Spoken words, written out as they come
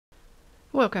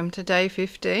Welcome to day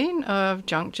 15 of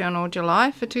Junk Journal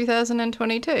July for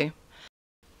 2022.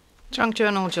 Junk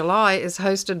Journal July is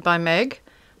hosted by Meg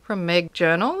from Meg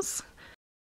Journals.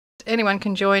 Anyone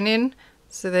can join in,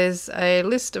 so there's a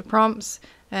list of prompts,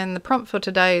 and the prompt for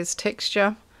today is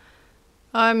texture.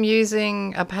 I'm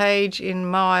using a page in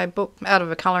my book out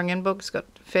of a colouring in book. It's got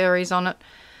fairies on it,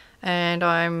 and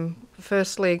I'm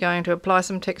firstly going to apply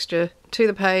some texture to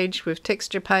the page with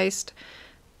texture paste.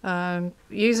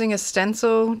 Using a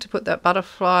stencil to put that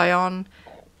butterfly on,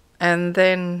 and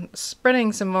then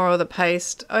spreading some more of the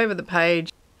paste over the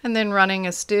page, and then running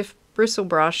a stiff bristle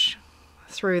brush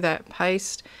through that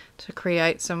paste to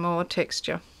create some more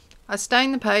texture. I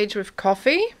stain the page with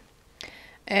coffee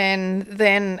and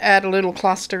then add a little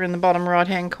cluster in the bottom right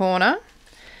hand corner.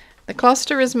 The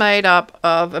cluster is made up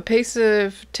of a piece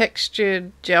of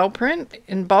textured gel print,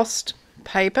 embossed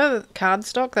paper,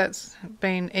 cardstock that's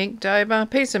been inked over, a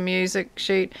piece of music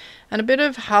sheet, and a bit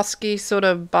of husky sort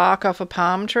of bark off a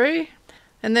palm tree.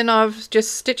 And then I've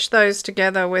just stitched those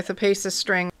together with a piece of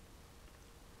string.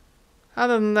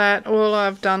 Other than that, all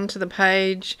I've done to the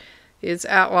page is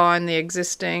outline the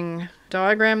existing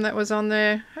diagram that was on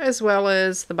there, as well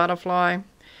as the butterfly.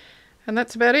 And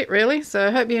that's about it really, so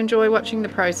I hope you enjoy watching the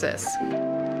process.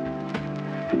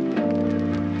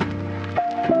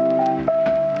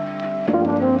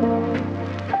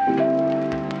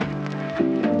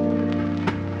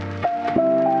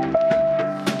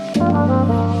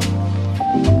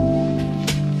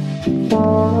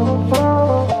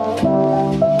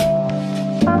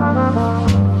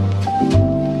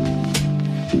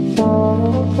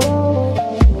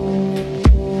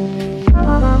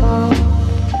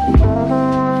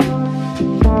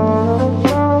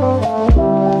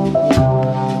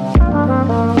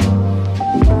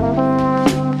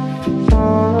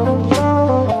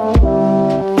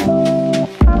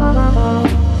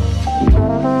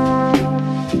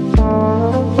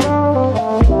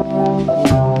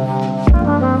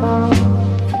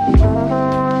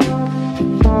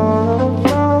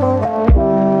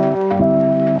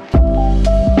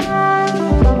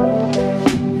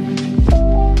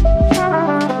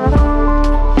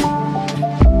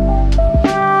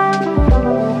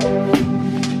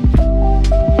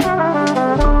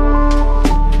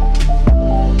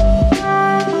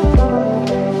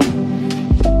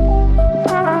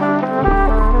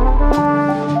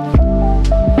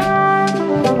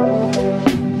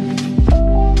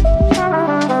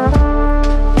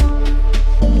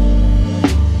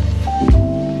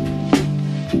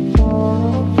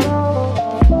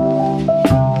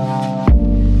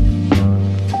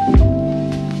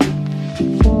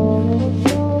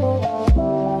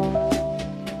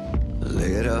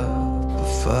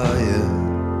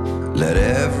 Let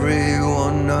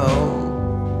everyone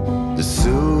know, the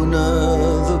sooner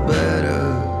the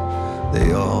better,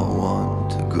 they all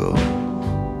want to go.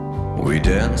 We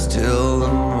dance till the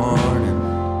morning,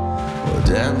 we'll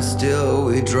dance till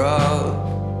we drop.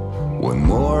 When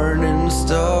morning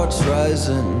starts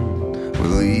rising,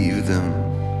 we'll leave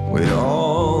them with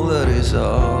all that is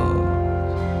ours.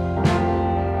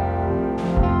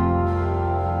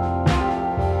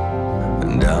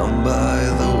 And down by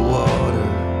the water,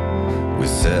 we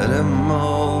set them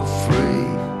all free.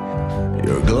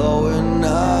 Your glowing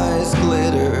eyes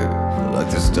glitter like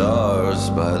the stars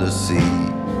by the sea.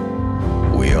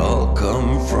 We all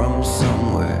come from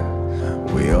somewhere,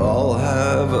 we all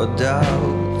have a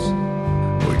doubt.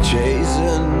 We're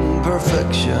chasing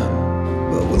perfection,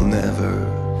 but we'll never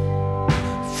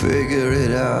figure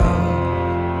it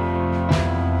out.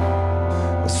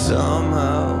 But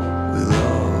somehow we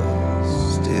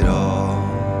lost it all.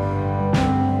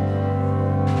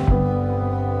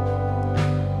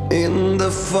 In the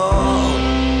fall,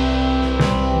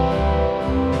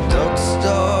 dog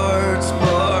starts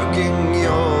barking,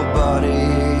 your body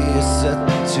is set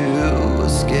to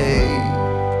escape.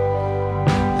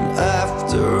 And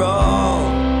after all,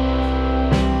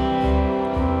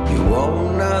 you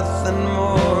want nothing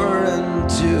more than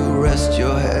to rest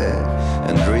your head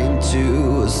and dream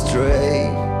to astray.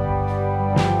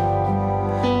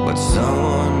 But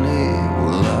someone here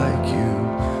would like you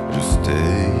to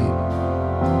stay.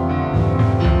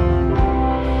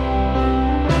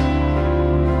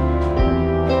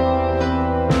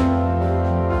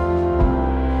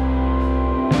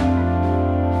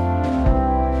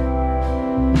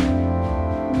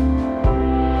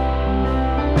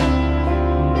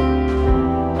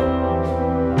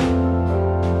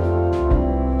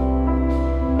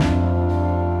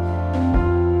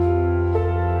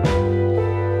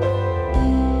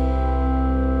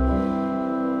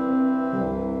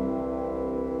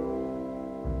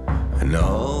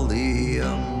 all the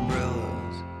umbrellas.